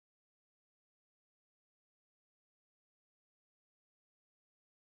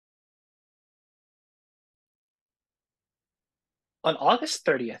On August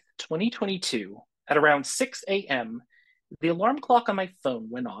 30th, 2022, at around 6 a.m., the alarm clock on my phone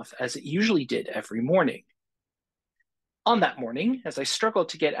went off as it usually did every morning. On that morning, as I struggled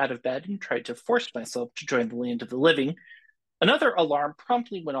to get out of bed and tried to force myself to join the land of the living, another alarm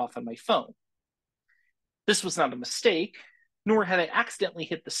promptly went off on my phone. This was not a mistake, nor had I accidentally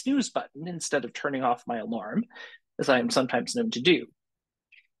hit the snooze button instead of turning off my alarm, as I am sometimes known to do.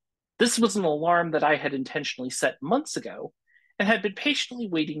 This was an alarm that I had intentionally set months ago and had been patiently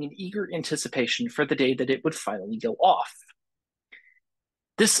waiting in eager anticipation for the day that it would finally go off.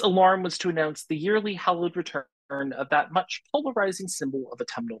 This alarm was to announce the yearly hallowed return of that much polarizing symbol of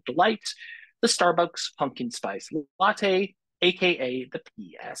autumnal delight, the Starbucks pumpkin spice latte, aka the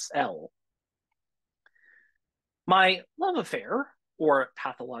PSL. My love affair, or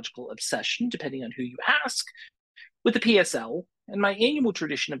pathological obsession, depending on who you ask, with the PSL, and my annual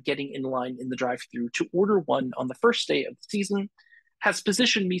tradition of getting in line in the drive-thru to order one on the first day of the season has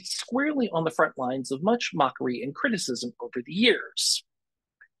positioned me squarely on the front lines of much mockery and criticism over the years.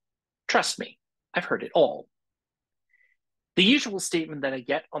 Trust me, I've heard it all. The usual statement that I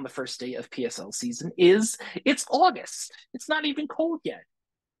get on the first day of PSL season is, "It's August. It's not even cold yet.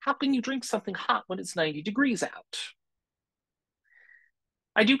 How can you drink something hot when it's 90 degrees out?"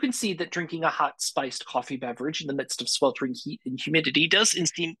 I do concede that drinking a hot spiced coffee beverage in the midst of sweltering heat and humidity does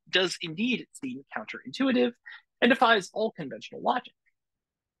indeed seem counterintuitive and defies all conventional logic.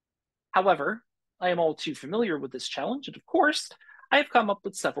 However, I am all too familiar with this challenge, and of course, I have come up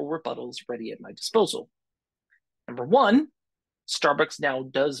with several rebuttals ready at my disposal. Number one, Starbucks now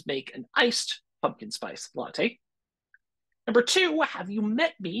does make an iced pumpkin spice latte. Number two, have you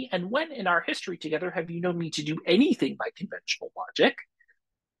met me, and when in our history together have you known me to do anything by conventional logic?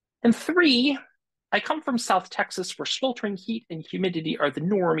 And three, I come from South Texas where sweltering heat and humidity are the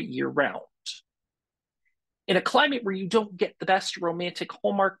norm year round. In a climate where you don't get the best romantic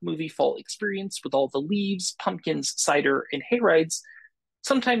Hallmark movie fall experience with all the leaves, pumpkins, cider, and hayrides,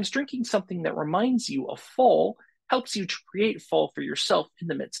 sometimes drinking something that reminds you of fall helps you to create fall for yourself in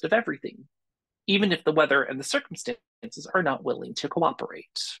the midst of everything, even if the weather and the circumstances are not willing to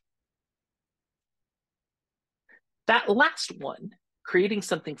cooperate. That last one, creating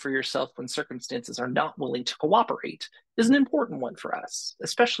something for yourself when circumstances are not willing to cooperate, is an important one for us,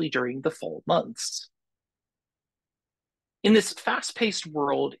 especially during the fall months. In this fast paced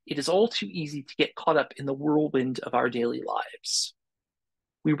world, it is all too easy to get caught up in the whirlwind of our daily lives.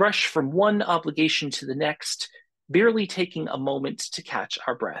 We rush from one obligation to the next, barely taking a moment to catch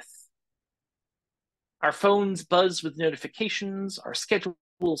our breath. Our phones buzz with notifications, our schedules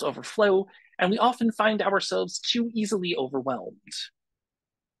overflow, and we often find ourselves too easily overwhelmed.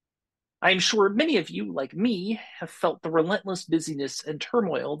 I am sure many of you, like me, have felt the relentless busyness and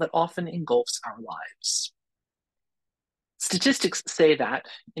turmoil that often engulfs our lives. Statistics say that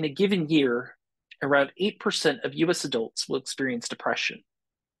in a given year, around 8% of US adults will experience depression.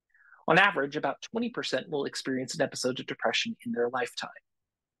 On average, about 20% will experience an episode of depression in their lifetime.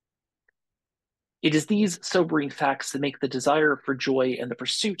 It is these sobering facts that make the desire for joy and the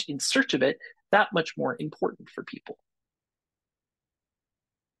pursuit in search of it that much more important for people.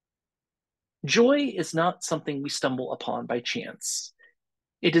 Joy is not something we stumble upon by chance.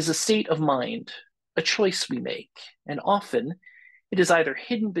 It is a state of mind, a choice we make, and often it is either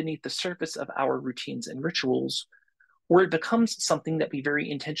hidden beneath the surface of our routines and rituals, or it becomes something that we very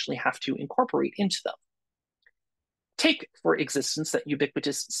intentionally have to incorporate into them. Take, for existence, that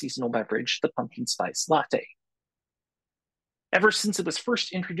ubiquitous seasonal beverage, the pumpkin spice latte. Ever since it was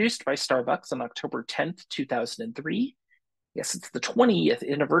first introduced by Starbucks on October 10th, 2003, yes, it's the 20th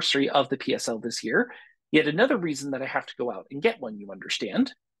anniversary of the PSL this year, yet another reason that I have to go out and get one, you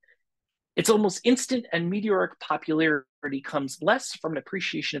understand. Its almost instant and meteoric popularity comes less from an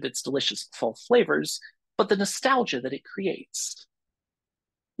appreciation of its delicious fall flavors, but the nostalgia that it creates.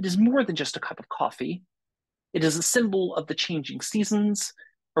 It is more than just a cup of coffee. It is a symbol of the changing seasons,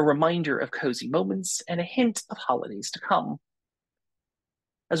 a reminder of cozy moments, and a hint of holidays to come.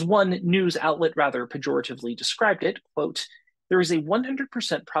 As one news outlet rather pejoratively described it, quote, "There is a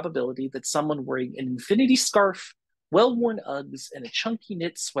 100% probability that someone wearing an infinity scarf, well-worn Uggs, and a chunky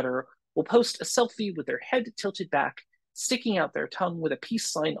knit sweater will post a selfie with their head tilted back, sticking out their tongue with a peace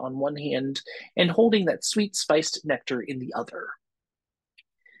sign on one hand and holding that sweet spiced nectar in the other."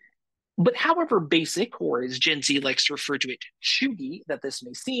 But however basic, or as Gen Z likes to refer to it, chuggy that this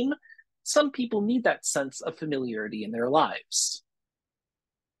may seem, some people need that sense of familiarity in their lives.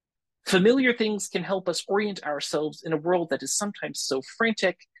 Familiar things can help us orient ourselves in a world that is sometimes so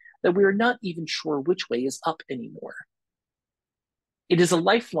frantic that we are not even sure which way is up anymore. It is a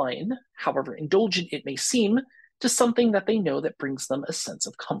lifeline, however indulgent it may seem, to something that they know that brings them a sense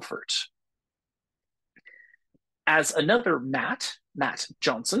of comfort. As another Matt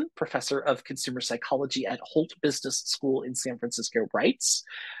Johnson, professor of consumer psychology at Holt Business School in San Francisco, writes,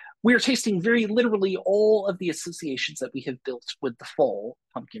 we are tasting very literally all of the associations that we have built with the fall,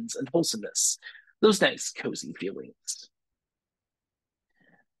 pumpkins, and wholesomeness, those nice, cozy feelings.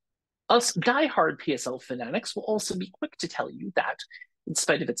 Us die-hard PSL fanatics will also be quick to tell you that, in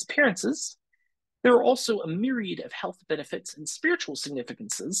spite of its appearances, there are also a myriad of health benefits and spiritual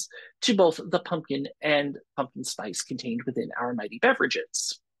significances to both the pumpkin and pumpkin spice contained within our mighty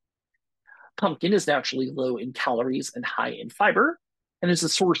beverages. Pumpkin is naturally low in calories and high in fiber, and is a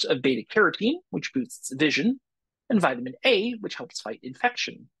source of beta carotene, which boosts vision, and vitamin A, which helps fight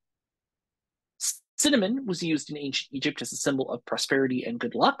infection. Cinnamon was used in ancient Egypt as a symbol of prosperity and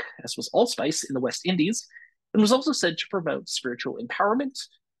good luck, as was allspice in the West Indies, and was also said to promote spiritual empowerment,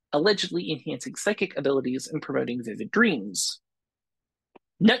 allegedly enhancing psychic abilities and promoting vivid dreams.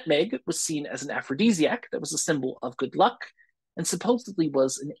 Nutmeg was seen as an aphrodisiac that was a symbol of good luck and supposedly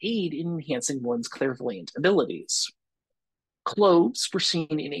was an aid in enhancing one's clairvoyant abilities. Cloves were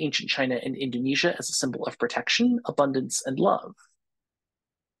seen in ancient China and Indonesia as a symbol of protection, abundance, and love.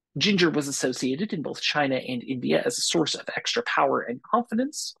 Ginger was associated in both China and India as a source of extra power and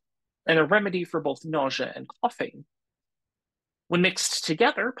confidence, and a remedy for both nausea and coughing. When mixed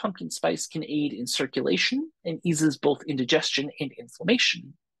together, pumpkin spice can aid in circulation and eases both indigestion and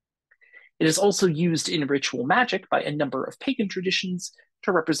inflammation. It is also used in ritual magic by a number of pagan traditions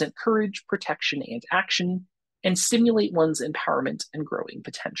to represent courage, protection, and action, and stimulate one's empowerment and growing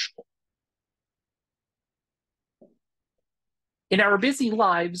potential. In our busy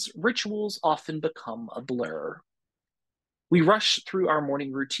lives, rituals often become a blur. We rush through our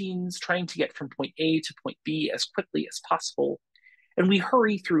morning routines, trying to get from point A to point B as quickly as possible, and we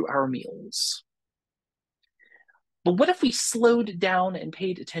hurry through our meals. But what if we slowed down and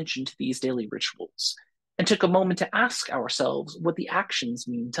paid attention to these daily rituals and took a moment to ask ourselves what the actions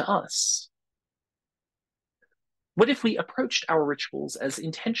mean to us? What if we approached our rituals as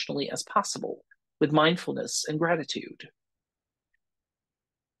intentionally as possible, with mindfulness and gratitude?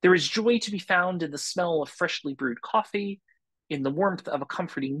 There is joy to be found in the smell of freshly brewed coffee, in the warmth of a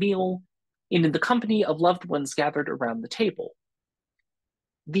comforting meal, and in the company of loved ones gathered around the table.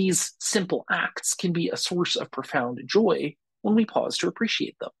 These simple acts can be a source of profound joy when we pause to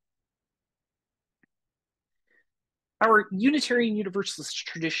appreciate them. Our Unitarian Universalist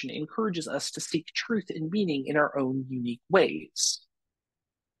tradition encourages us to seek truth and meaning in our own unique ways.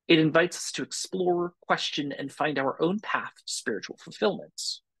 It invites us to explore, question, and find our own path to spiritual fulfillment.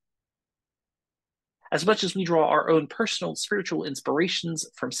 As much as we draw our own personal spiritual inspirations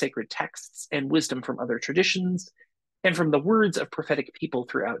from sacred texts and wisdom from other traditions, and from the words of prophetic people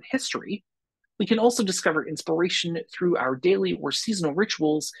throughout history, we can also discover inspiration through our daily or seasonal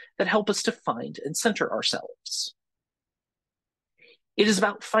rituals that help us to find and center ourselves. It is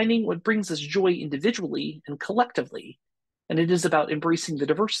about finding what brings us joy individually and collectively, and it is about embracing the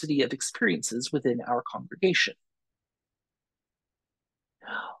diversity of experiences within our congregation.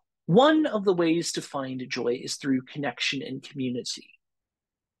 One of the ways to find joy is through connection and community.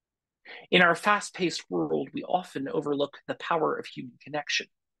 In our fast-paced world, we often overlook the power of human connection.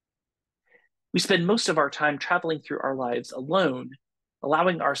 We spend most of our time traveling through our lives alone,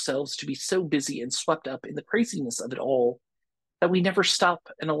 allowing ourselves to be so busy and swept up in the craziness of it all that we never stop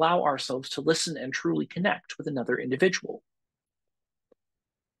and allow ourselves to listen and truly connect with another individual.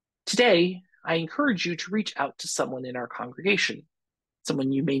 Today, I encourage you to reach out to someone in our congregation,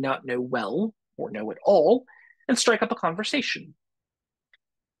 someone you may not know well or know at all, and strike up a conversation.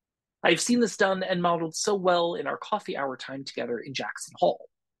 I've seen this done and modeled so well in our coffee hour time together in Jackson Hall.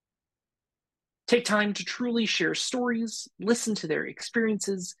 Take time to truly share stories, listen to their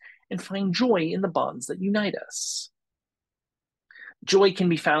experiences, and find joy in the bonds that unite us. Joy can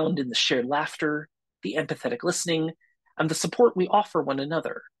be found in the shared laughter, the empathetic listening, and the support we offer one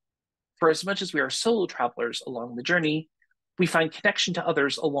another. For as much as we are solo travelers along the journey, we find connection to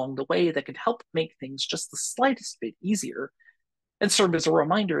others along the way that can help make things just the slightest bit easier and serve as a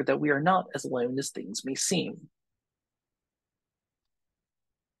reminder that we are not as alone as things may seem.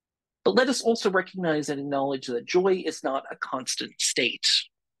 But let us also recognize and acknowledge that joy is not a constant state.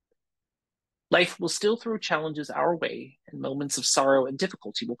 Life will still throw challenges our way, and moments of sorrow and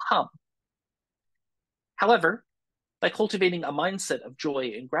difficulty will come. However, by cultivating a mindset of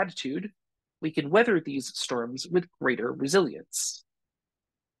joy and gratitude, we can weather these storms with greater resilience.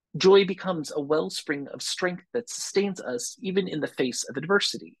 Joy becomes a wellspring of strength that sustains us even in the face of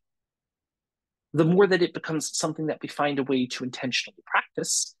adversity. The more that it becomes something that we find a way to intentionally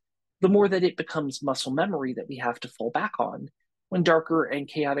practice, the more that it becomes muscle memory that we have to fall back on when darker and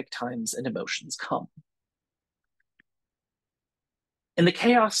chaotic times and emotions come. In the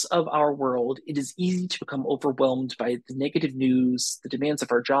chaos of our world, it is easy to become overwhelmed by the negative news, the demands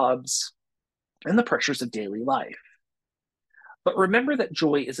of our jobs, and the pressures of daily life. But remember that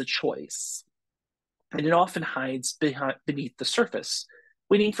joy is a choice, and it often hides beneath the surface,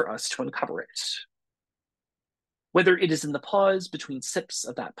 waiting for us to uncover it. Whether it is in the pause between sips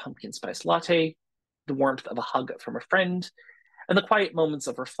of that pumpkin spice latte, the warmth of a hug from a friend, and the quiet moments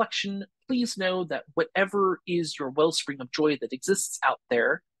of reflection, please know that whatever is your wellspring of joy that exists out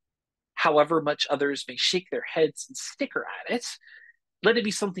there, however much others may shake their heads and snicker at it, let it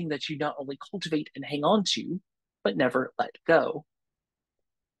be something that you not only cultivate and hang on to, but never let go.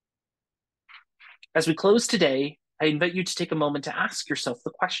 As we close today, I invite you to take a moment to ask yourself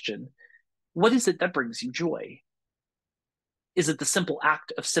the question, what is it that brings you joy? Is it the simple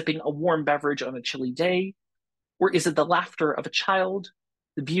act of sipping a warm beverage on a chilly day? Or is it the laughter of a child,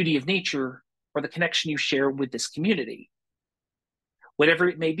 the beauty of nature, or the connection you share with this community? Whatever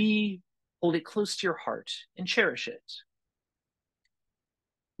it may be, hold it close to your heart and cherish it.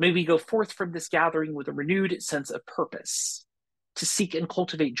 May we go forth from this gathering with a renewed sense of purpose, to seek and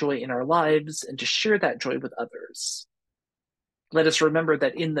cultivate joy in our lives and to share that joy with others. Let us remember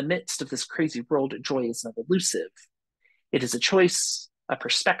that in the midst of this crazy world, joy is not elusive. It is a choice, a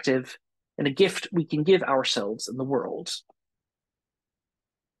perspective, and a gift we can give ourselves in the world.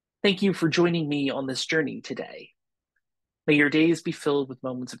 Thank you for joining me on this journey today. May your days be filled with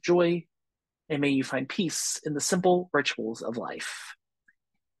moments of joy, and may you find peace in the simple rituals of life.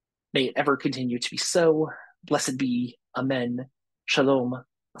 May it ever continue to be so. Blessed be. Amen. Shalom.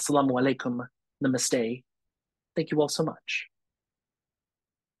 Assalamu alaikum. Namaste. Thank you all so much.